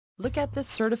Look at this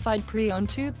certified pre-owned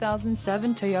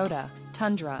 2007 Toyota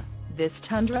Tundra. This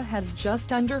Tundra has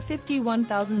just under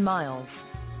 51,000 miles.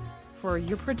 For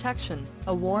your protection,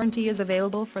 a warranty is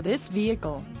available for this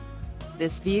vehicle.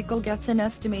 This vehicle gets an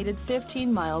estimated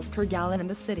 15 miles per gallon in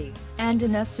the city, and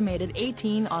an estimated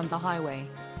 18 on the highway.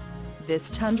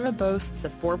 This Tundra boasts a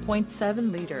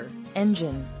 4.7-liter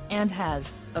engine, and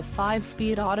has a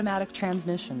 5-speed automatic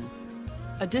transmission.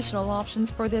 Additional options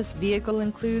for this vehicle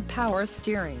include power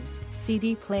steering,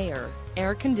 CD player,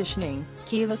 air conditioning,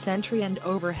 keyless entry and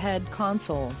overhead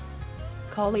console.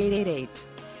 Call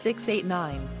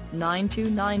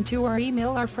 888-689-9292 or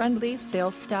email our friendly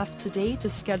sales staff today to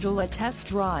schedule a test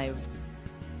drive.